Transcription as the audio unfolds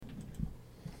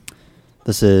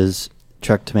This is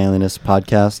Trek to Manliness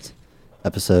podcast,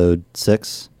 episode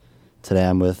 6. Today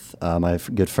I'm with my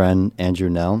good friend Andrew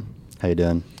Nell. How you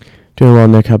doing? Doing well,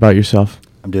 Nick. How about yourself?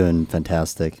 I'm doing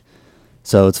fantastic.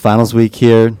 So it's finals week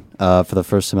here for the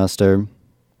first semester.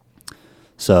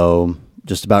 So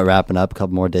just about wrapping up, a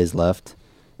couple more days left.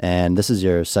 And this is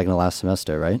your second to last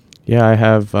semester, right? Yeah, I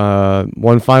have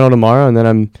one final tomorrow, and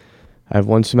then I have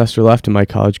one semester left in my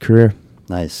college career.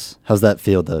 Nice. How's that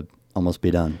feel to almost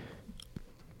be done?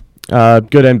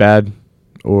 Good and bad,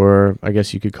 or I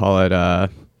guess you could call it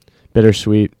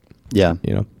bittersweet. Yeah.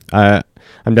 You know,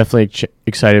 I'm definitely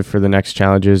excited for the next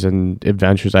challenges and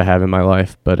adventures I have in my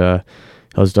life. But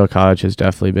Hillsdale College has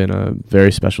definitely been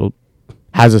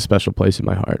has a special place in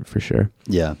my heart for sure.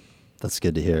 Yeah, that's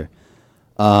good to hear.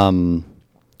 Over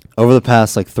the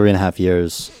past 3.5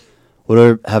 years,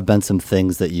 what have been some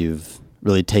things that you've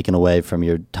really taken away from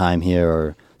your time here,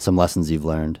 or some lessons you've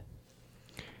learned?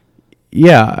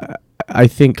 Yeah, I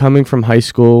think coming from high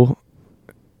school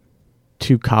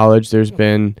to college, there's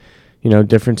been,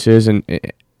 differences in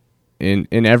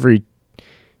every,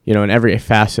 in every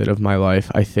facet of my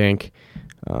life, I think.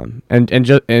 And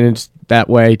it's that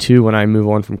way too when I move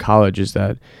on from college, is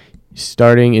that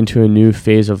starting into a new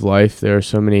phase of life, there are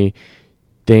so many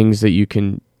things that you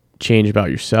can change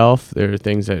about yourself. There are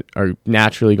things that are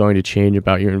naturally going to change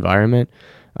about your environment.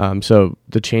 So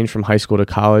the change from high school to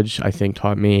college, I think,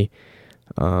 taught me,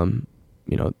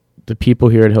 the people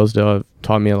here at Hillsdale have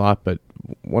taught me a lot, but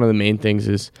one of the main things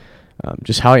is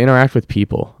just how I interact with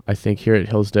people. I think here at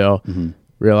Hillsdale,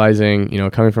 realizing,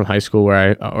 coming from high school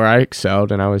where I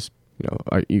excelled, and I was,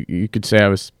 you could say I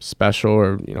was special,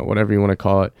 or, whatever you want to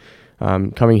call it.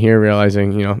 Coming here,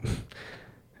 realizing,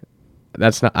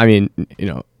 that's not,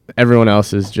 everyone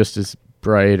else is just as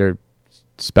bright or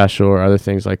special or other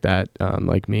things like that,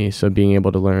 like me. So being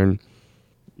able to learn,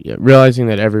 realizing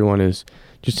that everyone is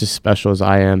just as special as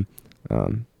I am,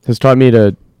 has taught me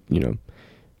to,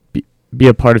 be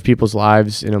a part of people's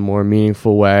lives in a more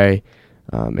meaningful way,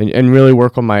 and really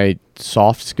work on my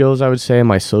soft skills, I would say,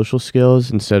 my social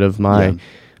skills, instead of my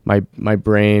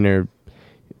brain or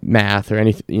math or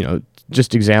anything,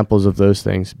 just examples of those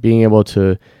things. Being able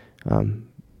to,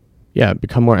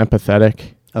 become more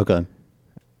empathetic. Okay.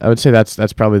 I would say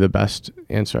that's probably the best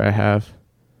answer I have.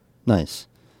 Nice.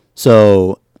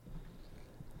 So,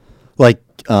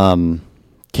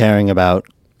 caring about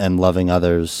and loving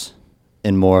others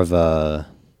in more of a,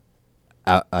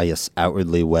 I guess,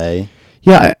 outwardly way.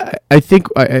 Yeah, I think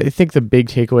the big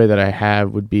takeaway that I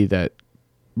have would be that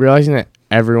realizing that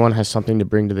everyone has something to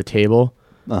bring to the table.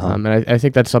 And I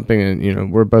think that's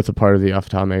something, we're both a part of the Alpha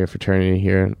Tau Omega fraternity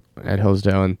here at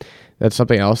Hillsdale, and that's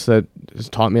something else that has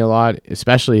taught me a lot,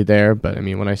 especially there. But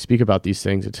when I speak about these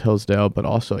things, it's Hillsdale, but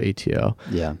also ATO.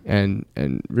 Yeah. And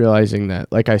realizing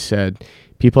that, like I said,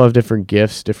 people have different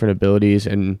gifts, different abilities,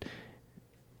 and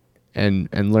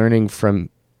learning from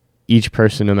each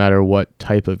person, no matter what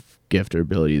type of gift or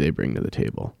ability they bring to the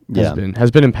table, has been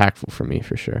impactful for me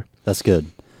for sure. That's good.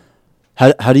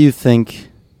 How do you think?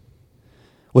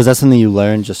 Was that something you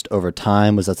learned just over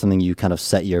time? Was that something you kind of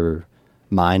set your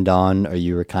mind on, or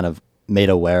you were kind of made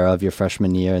aware of your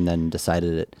freshman year and then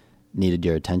decided it needed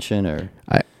your attention? Or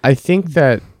I think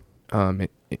that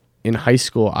in high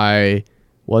school I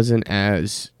wasn't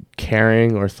as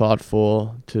caring or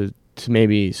thoughtful to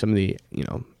maybe some of the,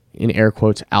 in air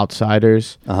quotes,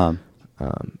 outsiders.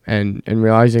 And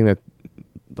realizing that,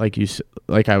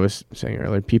 like I was saying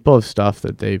earlier, people have stuff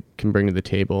that they can bring to the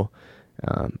table.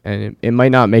 And it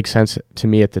might not make sense to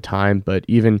me at the time, but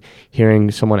even hearing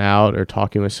someone out or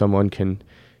talking with someone can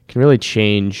really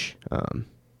change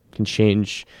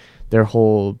their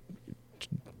whole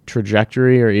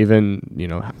trajectory, or even,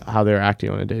 how they're acting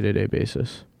on a day-to-day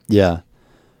basis. Yeah,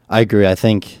 I agree. I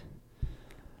think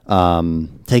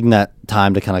taking that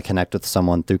time to kind of connect with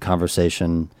someone through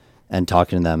conversation and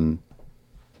talking to them,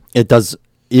 it does,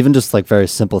 even just very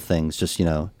simple things, just,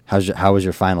 how was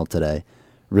your final today,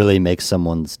 really makes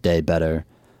someone's day better.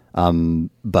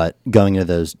 But going into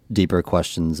those deeper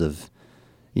questions of,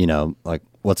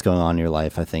 what's going on in your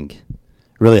life, I think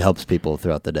really helps people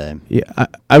throughout the day. Yeah,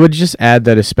 I would just add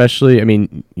that, especially,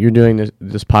 you're doing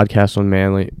this podcast on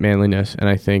manliness, and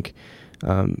I think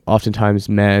oftentimes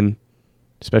men,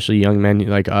 especially young men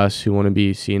like us who want to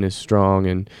be seen as strong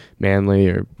and manly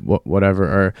or whatever,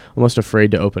 are almost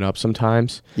afraid to open up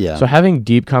sometimes. Yeah. So having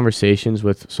deep conversations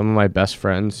with some of my best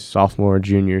friends, sophomore,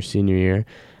 junior, senior year,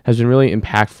 has been really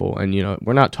impactful. And,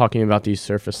 we're not talking about these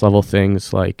surface level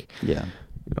things like,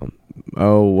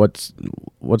 oh, what's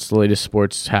the latest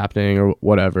sports happening or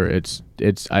whatever.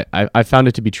 I found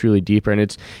it to be truly deeper, and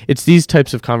it's these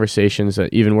types of conversations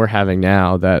that even we're having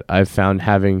now that I've found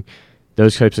having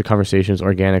those types of conversations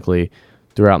organically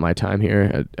throughout my time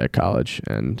here at college,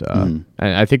 and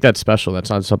I think that's special. That's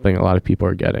not something a lot of people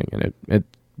are getting, and it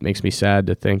makes me sad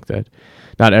to think that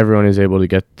not everyone is able to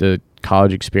get the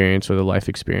college experience or the life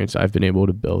experience I've been able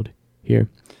to build here.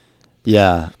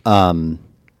 Yeah.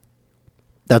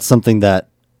 That's something that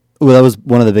was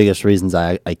one of the biggest reasons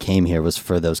I came here, was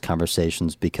for those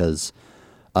conversations, because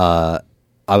I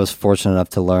was fortunate enough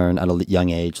to learn at a young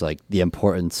age, like, the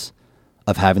importance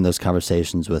of having those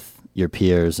conversations with your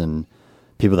peers and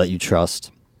people that you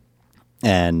trust,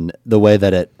 and the way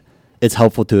that it's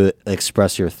helpful to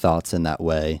express your thoughts in that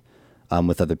way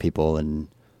with other people and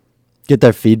get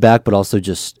their feedback, but also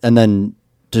and then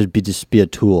to be a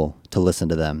tool to listen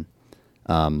to them.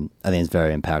 I think it's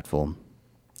very impactful.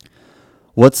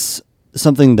 What's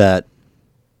something that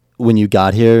when you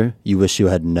got here you wish you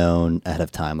had known ahead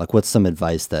of time? Like, what's some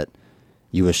advice that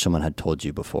you wish someone had told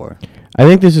you before? I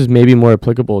think this is maybe more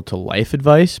applicable to life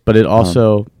advice, but it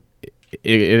also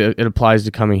it applies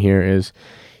to coming here. Is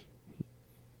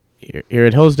here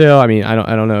at Hillsdale, I mean, I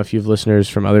don't know if you have listeners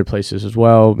from other places as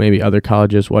well, maybe other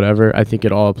colleges, whatever. I think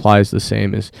it all applies the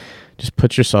same, is just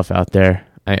put yourself out there.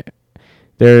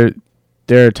 There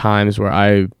are times where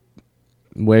I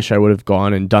wish I would have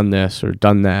gone and done this or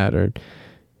done that, or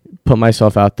put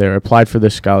myself out there, applied for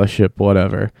this scholarship,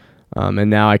 whatever. And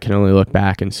now I can only look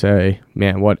back and say,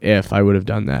 man, what if I would have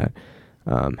done that?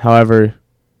 However,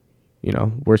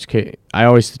 worst case, I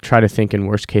always try to think in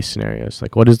worst case scenarios.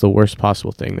 Like, what is the worst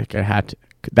possible thing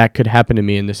that could happen to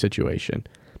me in this situation?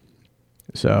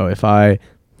 So if I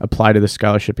apply to the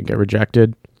scholarship and get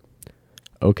rejected,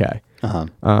 okay.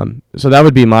 So that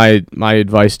would be my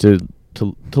advice to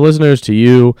listeners, to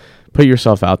you. Put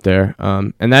yourself out there,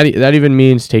 and that even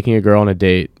means taking a girl on a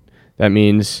date. That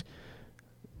means,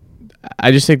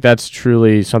 I just think that's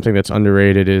truly something that's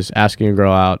underrated, is asking a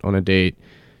girl out on a date,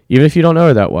 even if you don't know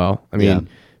her that well. I mean,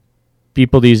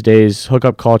 people these days,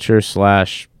 hookup culture /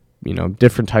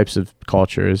 different types of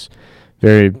culture is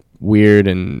very weird,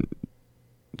 and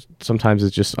sometimes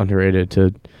it's just underrated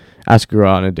to ask a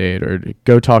girl on a date, or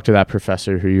go talk to that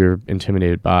professor who you're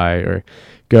intimidated by, or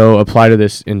go apply to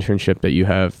this internship that you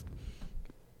have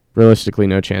realistically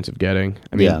no chance of getting.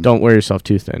 I mean, don't wear yourself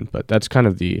too thin, but that's kind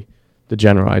of the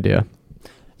general idea.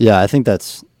 Yeah, I think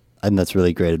that's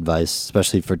really great advice,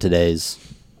 especially for today's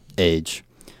age.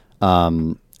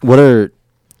 What are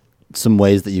some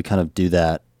ways that you kind of do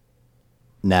that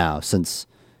now, since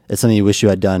it's something you wish you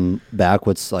had done back?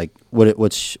 What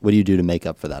do you do to make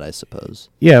up for that, I suppose?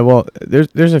 Yeah, well,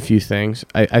 there's a few things.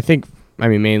 I think,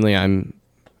 mainly I'm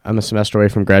a semester away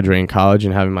from graduating college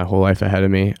and having my whole life ahead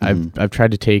of me. Mm-hmm. I've tried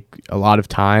to take a lot of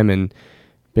time and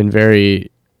been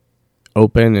very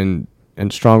open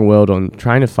and strong-willed on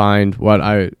trying to find what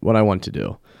I want to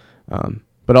do.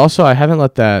 But also, I haven't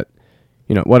let that,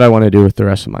 what I want to do with the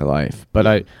rest of my life. But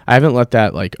I haven't let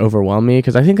that overwhelm me,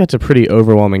 because I think that's a pretty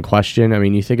overwhelming question. I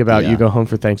mean, you think about you go home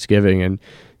for Thanksgiving and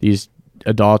these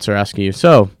adults are asking you,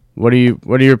 so what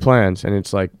are your plans? And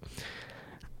it's like,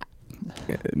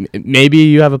 maybe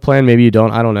you have a plan, maybe you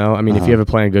don't. I don't know. I mean, if you have a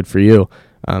plan, good for you.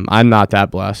 I'm not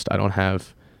that blessed. I don't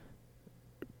have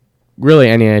really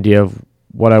any idea of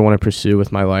what I want to pursue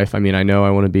with my life. I mean, I know I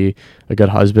want to be a good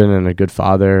husband and a good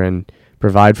father and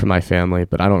provide for my family,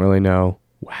 but I don't really know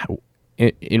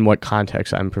in what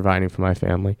context I'm providing for my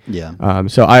family. Yeah.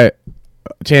 So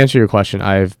to answer your question,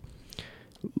 I've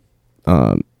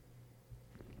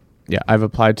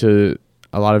applied to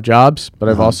a lot of jobs, but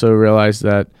I've also realized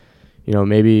that,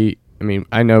 maybe,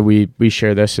 I know we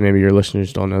share this, and maybe your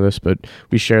listeners don't know this, but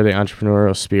we share the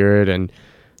entrepreneurial spirit and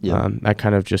that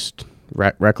kind of just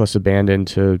reckless abandon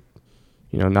to,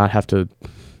 not have to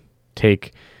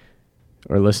take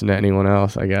or listen to anyone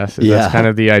else, I guess. That's kind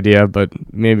of the idea, but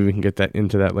maybe we can get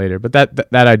into that later. But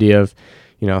that idea of,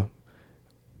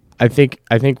 I think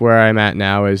where I'm at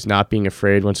now is not being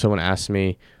afraid when someone asks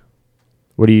me,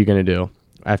 what are you going to do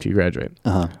after you graduate?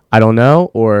 I don't know,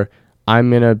 or I'm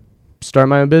going to start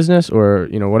my own business, or,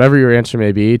 whatever your answer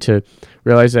may be, to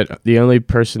realize that the only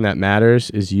person that matters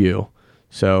is you.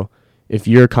 So if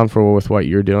you're comfortable with what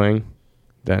you're doing,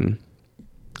 then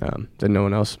no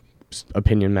one else's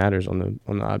opinion matters on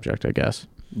the object, I guess.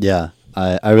 Yeah,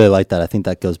 I really like that. I think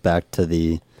that goes back to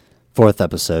the 4th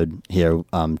episode here,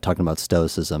 talking about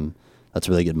stoicism. That's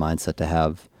a really good mindset to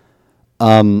have.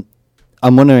 I'm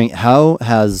wondering, how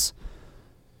has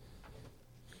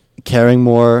caring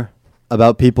more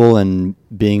about people and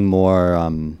being more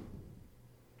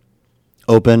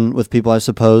open with people, I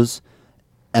suppose,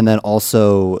 and then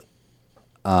also,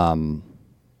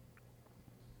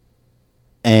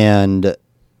 and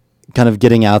kind of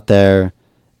getting out there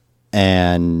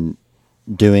and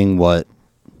doing what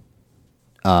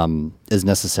is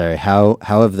necessary. How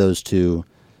have those two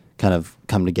kind of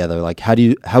come together? Like,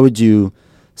 how would you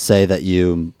say that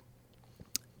you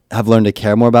have learned to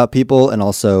care more about people and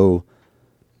also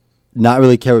not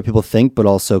really care what people think, but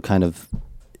also kind of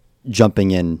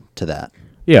jumping into that?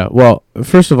 Yeah, well,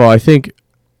 first of all, I think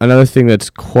another thing that's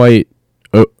quite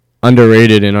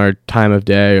underrated in our time of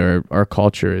day or our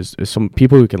culture is some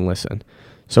people who can listen.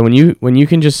 So when you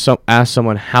can just ask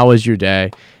someone, how was your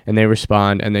day, and they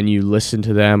respond, and then you listen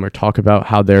to them or talk about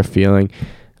how they're feeling,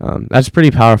 that's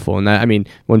pretty powerful. And that, I mean,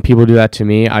 when people do that to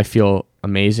me, I feel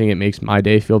amazing. It makes my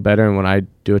day feel better. And when I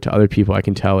do it to other people, I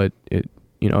can tell it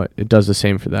does the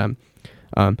same for them.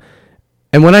 And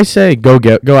when I say go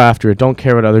after it, don't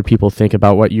care what other people think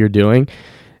about what you're doing,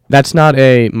 that's not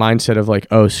a mindset of like,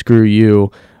 oh, screw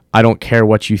you, I don't care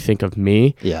what you think of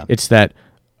me. Yeah. It's that,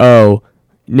 oh,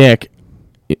 Nick,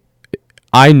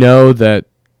 I know that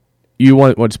you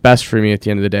want what's best for me at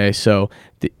the end of the day. So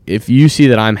if you see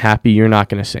that I'm happy, you're not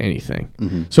going to say anything.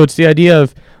 Mm-hmm. So it's the idea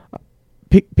of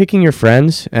picking your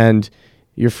friends, and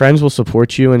your friends will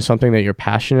support you in something that you're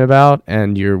passionate about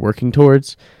and you're working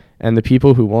towards. And the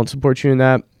people who won't support you in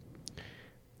that,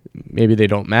 maybe they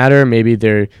don't matter. Maybe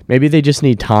they just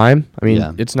need time. I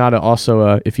mean, It's not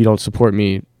if you don't support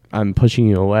me, I'm pushing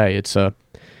you away. It's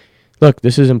look,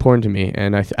 this is important to me.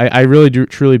 And I really do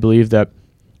truly believe that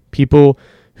people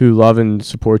who love and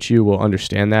support you will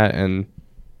understand that and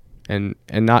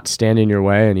not stand in your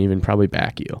way and even probably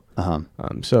back you. Uh-huh.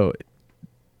 So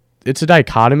it's a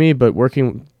dichotomy, but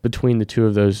working between the two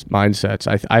of those mindsets,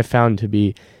 I found to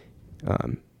be,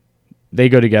 they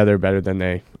go together better than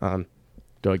they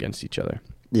go against each other.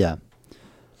 Yeah.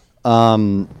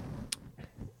 What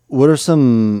are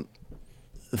some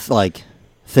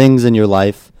things in your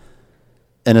life,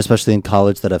 and especially in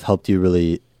college, that have helped you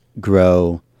really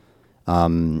grow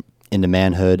into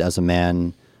manhood as a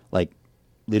man, like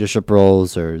leadership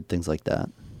roles or things like that?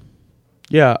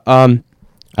 Yeah.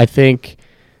 I think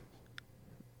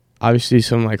obviously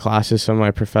some of my classes, some of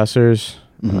my professors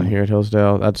here at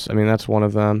Hillsdale, that's one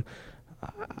of them.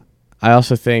 I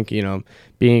also think,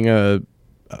 being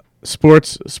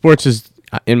sports is,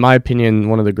 in my opinion,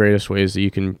 one of the greatest ways that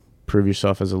you can prove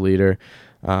yourself as a leader.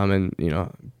 And,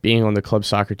 being on the club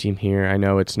soccer team here, I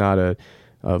know it's not a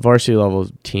varsity level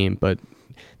team, but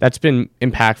that's been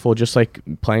impactful, just like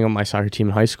playing on my soccer team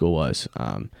in high school was.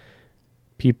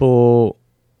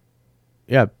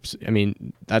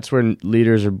 That's where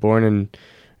leaders are born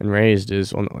and raised,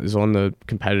 is on the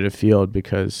competitive field,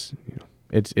 because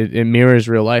it mirrors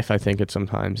real life, I think,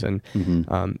 sometimes. And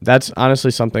that's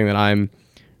honestly something that I'm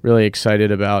really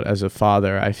excited about as a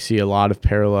father. I see a lot of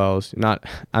parallels.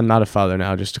 I'm not a father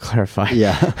now, just to clarify.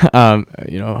 Yeah.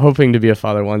 Hoping to be a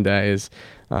father one day is,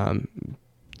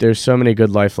 there's so many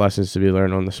good life lessons to be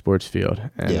learned on the sports field.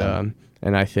 And,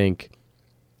 and I think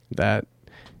that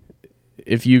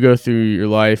if you go through your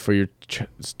life or your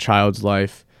child's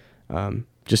life,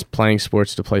 just playing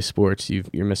sports to play sports,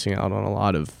 you're missing out on a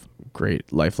lot of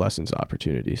great life lessons,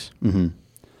 opportunities. Mm-hmm.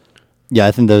 Yeah,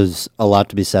 I think there's a lot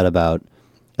to be said about,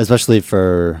 especially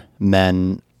for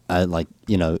men,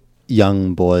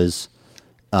 young boys,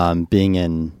 being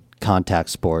in contact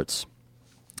sports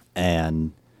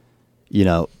and,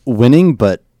 winning,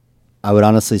 but I would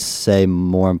honestly say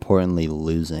more importantly,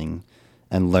 losing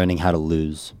and learning how to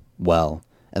lose well,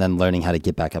 and then learning how to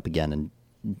get back up again and,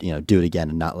 do it again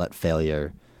and not let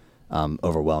failure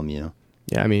overwhelm you.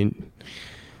 Yeah, I mean,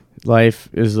 life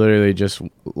is literally just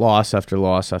loss after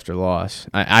loss after loss.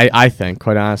 I think,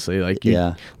 quite honestly,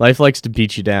 life likes to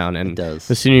beat you down, and it does.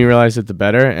 The sooner you realize it, the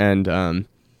better. And I'm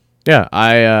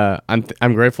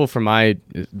grateful for my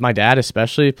dad,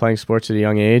 especially playing sports at a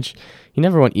young age. He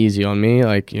never went easy on me.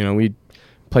 We'd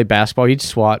play basketball, he'd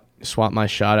swat my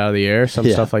shot out of the air,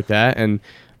 stuff like that. And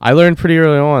I learned pretty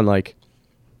early on,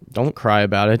 don't cry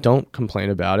about it, don't complain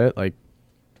about it,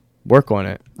 work on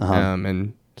it. Uh-huh.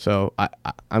 And so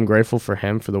I'm grateful for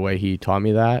him for the way he taught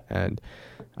me that. And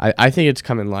I think it's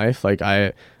come in life.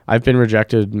 I've been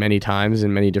rejected many times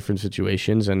in many different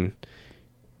situations, and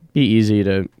be easy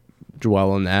to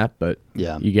dwell on that, but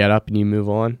you get up and you move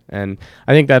on. And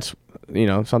I think that's,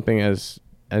 something as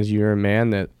you're a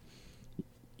man, that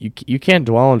you can't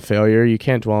dwell on failure, you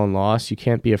can't dwell on loss, you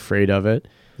can't be afraid of it.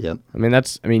 Yep.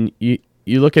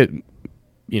 You look at,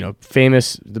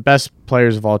 the best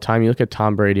players of all time. You look at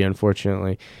Tom Brady,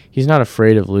 unfortunately, he's not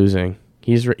afraid of losing.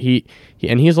 He's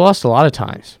lost a lot of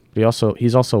times, but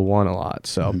he's also won a lot.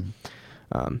 So,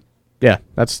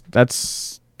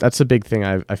 that's that's a big thing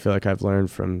I feel like I've learned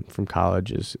from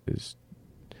college is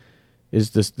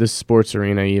this sports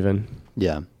arena even.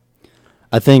 Yeah.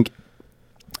 I think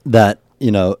that,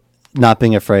 not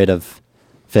being afraid of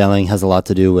failing has a lot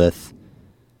to do with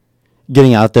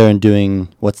getting out there and doing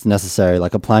what's necessary,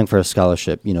 like applying for a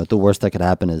scholarship. The worst that could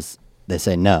happen is they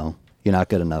say, no, you're not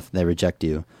good enough. They reject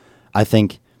you. I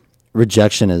think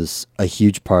rejection is a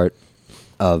huge part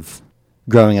of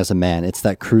growing as a man. It's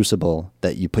that crucible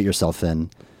that you put yourself in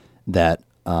that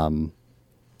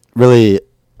really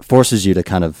forces you to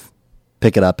kind of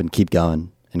pick it up and keep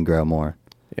going and grow more.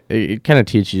 It kind of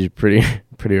teaches you pretty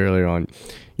early on,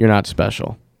 you're not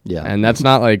special. Yeah. And that's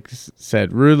not like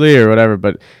said rudely or whatever,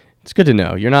 but it's good to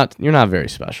know you're not very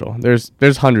special.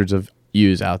 There's hundreds of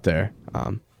yous out there,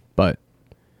 but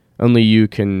only you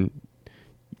can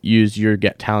use your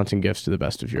talents and gifts to the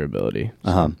best of your ability.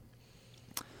 So.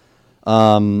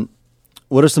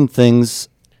 What are some things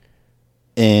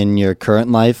in your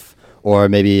current life or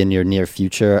maybe in your near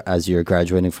future as you're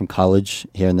graduating from college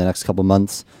here in the next couple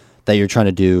months that you're trying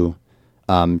to do,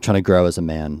 trying to grow as a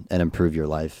man and improve your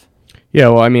life? Yeah,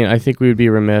 well, I mean, I think we would be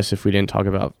remiss if we didn't talk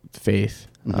about faith.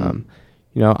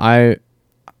 Mm-hmm.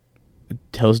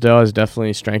 Hillsdale has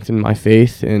definitely strengthened my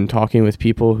faith in talking with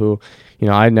people who,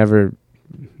 I'd never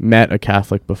met a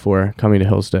Catholic before coming to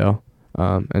Hillsdale.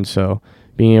 And so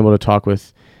being able to talk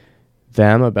with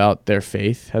them about their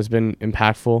faith has been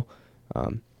impactful.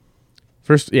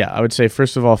 I would say,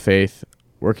 first of all, faith,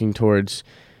 working towards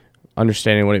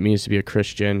understanding what it means to be a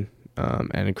Christian,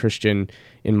 and a Christian,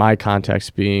 in my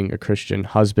context, being a Christian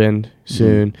husband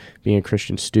soon, being a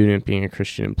Christian student, being a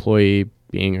Christian employee,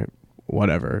 being a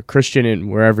whatever, Christian in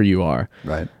wherever you are.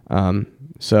 Right.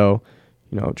 So,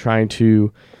 trying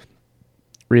to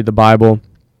read the Bible,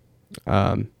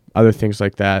 other things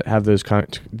like that, have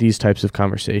these types of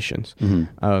conversations.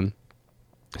 Mm-hmm.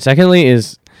 Secondly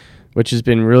which has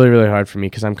been really, really hard for me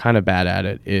because I'm kind of bad at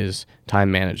it, is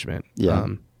time management. Yeah.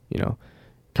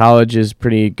 College is a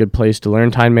pretty good place to learn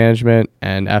time management.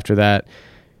 And after that,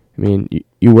 I mean,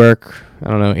 you work,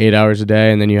 8 hours a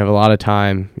day, and then you have a lot of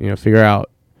time, figure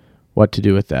out what to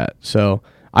do with that. So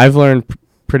I've learned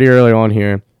pretty early on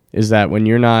here is that when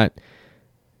you're not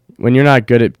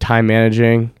good at time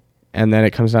managing and then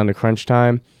it comes down to crunch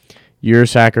time, you're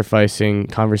sacrificing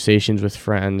conversations with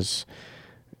friends,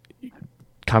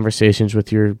 conversations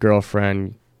with your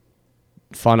girlfriend,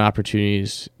 fun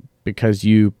opportunities because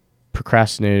you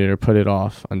procrastinated or put it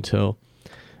off until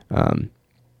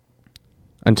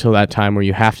that time where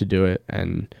you have to do it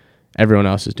and everyone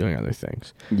else is doing other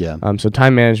things. Yeah. So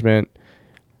time management,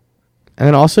 and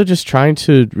then also just trying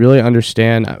to really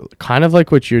understand, kind of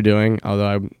like what you're doing, although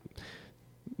I'm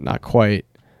not quite,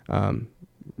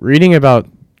 reading about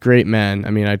great men. I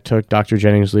mean, I took Dr.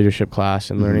 Jennings' leadership class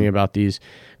and learning about these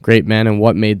great men and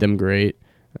what made them great.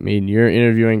 I mean, you're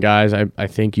interviewing guys I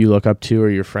think you look up to or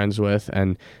you're friends with,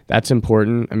 and that's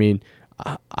important. I mean,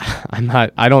 I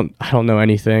don't know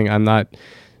anything. I'm not,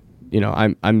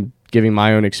 I'm giving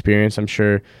my own experience. I'm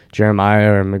sure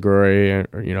Jeremiah or McGrory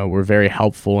or were very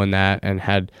helpful in that and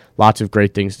had lots of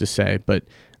great things to say. But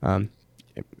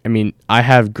I mean, I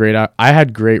had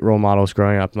great role models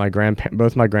growing up.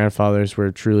 Both my grandfathers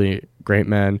were truly great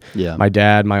men. Yeah. My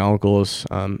dad, my uncles,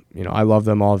 I love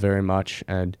them all very much.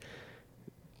 And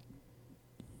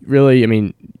really, I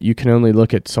mean, you can only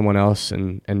look at someone else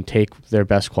and take their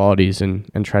best qualities and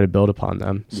try to build upon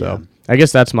them. So Yeah. I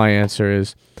guess that's my answer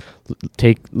is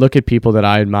look at people that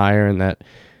I admire and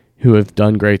who have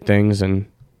done great things and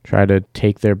try to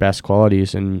take their best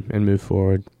qualities and move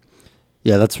forward.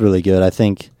 Yeah, that's really good. I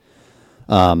think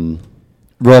role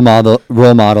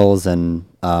models and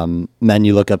men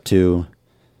you look up to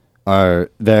are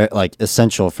very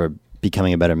essential for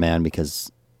becoming a better man,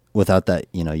 because without that,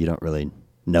 you don't really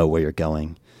know where you're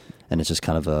going, and it's just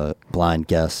kind of a blind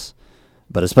guess.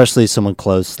 But especially someone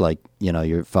close like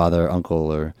your father,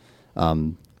 uncle, or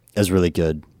is really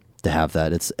good to have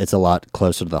that. It's a lot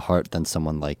closer to the heart than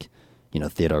someone like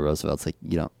Theodore Roosevelt. It's like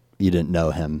you didn't know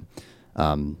him.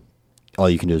 All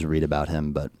you can do is read about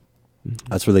him, but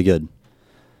that's really good.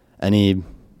 Any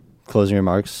closing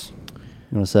remarks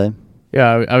you want to say?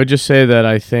 Yeah, I would just say that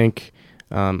I think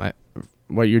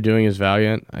what you're doing is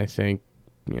valiant. I think,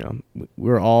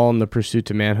 we're all in the pursuit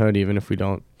to manhood, even if we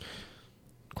don't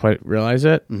quite realize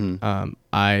it. Mm-hmm.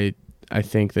 I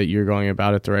think that you're going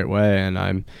about it the right way, and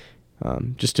I'm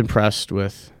just impressed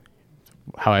with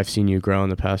how I've seen you grow in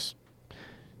the past.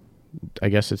 I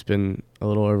guess it's been a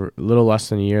little less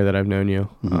than a year that I've known you.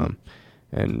 Mm-hmm.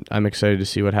 And I'm excited to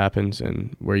see what happens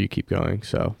and where you keep going.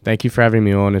 So thank you for having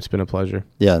me on. It's been a pleasure.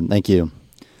 Yeah, thank you.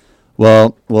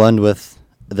 Well, we'll end with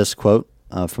this quote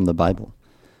from the Bible.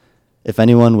 If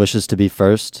anyone wishes to be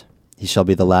first, he shall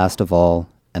be the last of all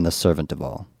and the servant of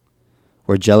all.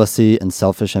 Where jealousy and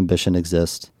selfish ambition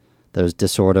exist, there is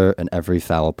disorder and every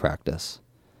foul practice.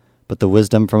 But the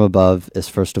wisdom from above is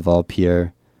first of all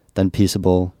pure, then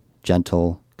peaceable,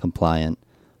 gentle, compliant,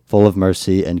 full of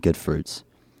mercy and good fruits,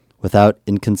 without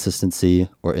inconsistency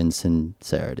or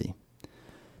insincerity.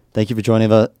 Thank you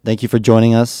for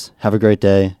joining us. Have a great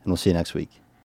day, and we'll see you next week.